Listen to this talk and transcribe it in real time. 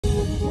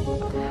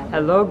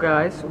Hello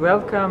guys,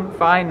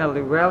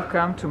 finally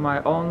welcome to my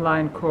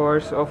online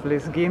course of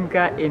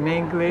Lezginka in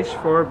English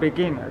for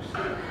beginners.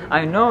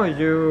 I know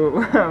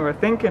you were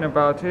thinking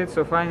about it,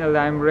 so finally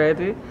I'm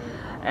ready.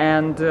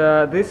 And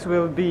this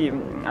will be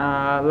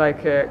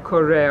like a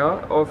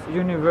choreo of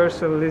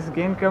universal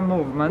Lezginka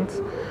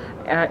movement.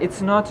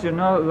 It's not,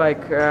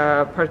 like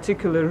a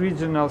particular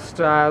regional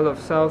style of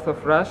south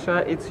of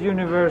Russia. It's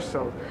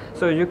universal.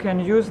 So you can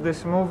use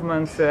these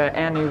movements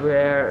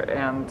anywhere,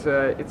 and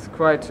it's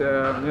quite,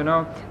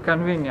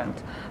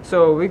 convenient.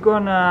 So we're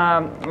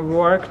gonna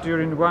work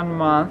during 1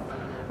 month.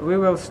 We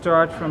will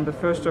start from the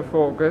 1st of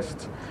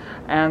August.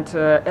 And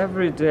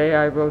every day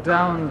I will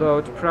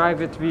download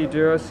private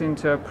videos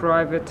into a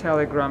private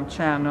Telegram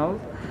channel,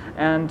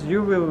 and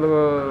you will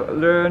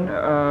learn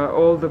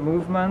all the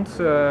movements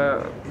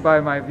by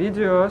my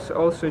videos.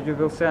 Also, you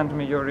will send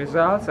me your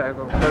results, I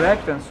will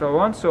correct and so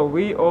on, so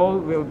we all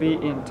will be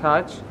in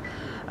touch.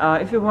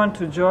 If you want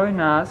to join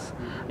us,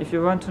 if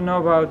you want to know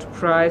about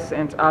price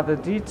and other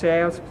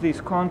details, please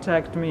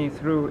contact me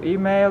through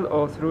email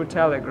or through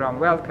Telegram.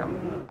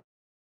 Welcome.